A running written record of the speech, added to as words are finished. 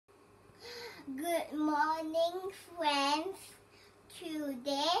Good morning, friends.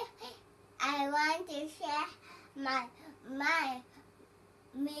 Today, I want to share my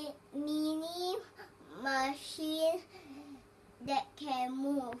mini machine that can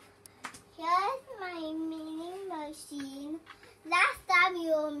move. Here's my mini machine. Last time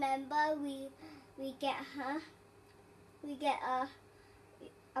you remember we get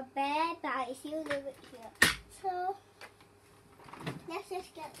a bear, but it's still live it here. So let's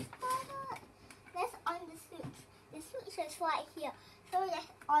just get started. Let's on the switch. The switch is right here. So let's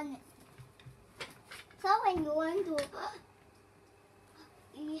on it. So when you want to,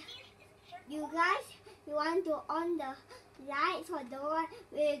 you guys, you want to on the lights or door.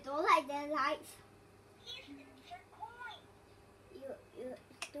 When you don't like the lights, you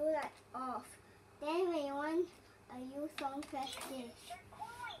do that off. Then when you want a new song, press this.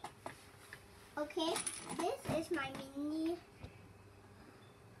 Okay, this is my mini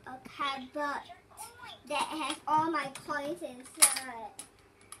cupboard that has all my coins inside.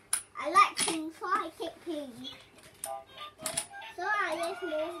 I like pink, so I take pink. So I just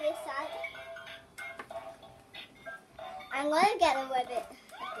move this side. I'm going to get a rabbit.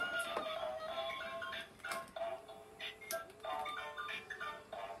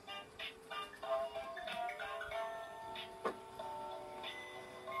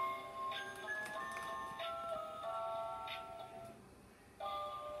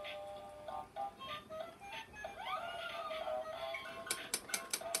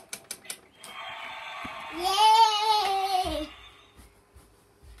 Yay!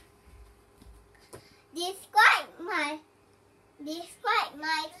 Subscribe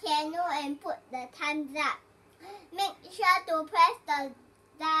my channel and put the thumbs up. Make sure to press the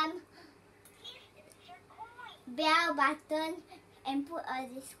bell button and put a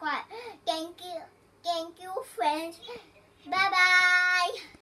subscribe. Thank you friends. Bye bye.